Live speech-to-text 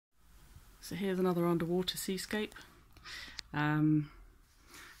So here's another underwater seascape.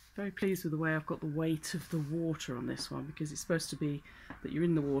 Very pleased with the way I've got the weight of the water on this one, because it's supposed to be that you're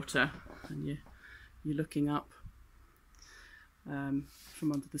in the water and you're looking up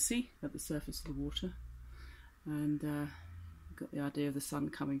from under the sea at the surface of the water, and you've got the idea of the sun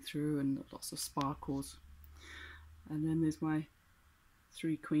coming through and lots of sparkles. And then there's my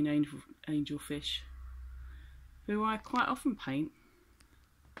 3 queen angel fish, who I quite often paint.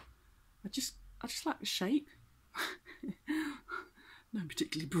 I just like the shape. No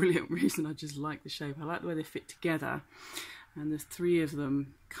particularly brilliant reason, I just like the shape. I like the way they fit together, and the 3 of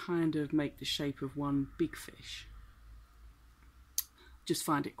them kind of make the shape of one big fish. Just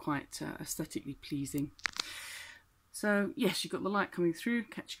find it quite aesthetically pleasing. So yes, you've got the light coming through,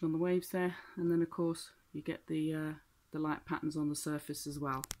 catching on the waves there, and then of course you get the light patterns on the surface as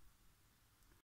well.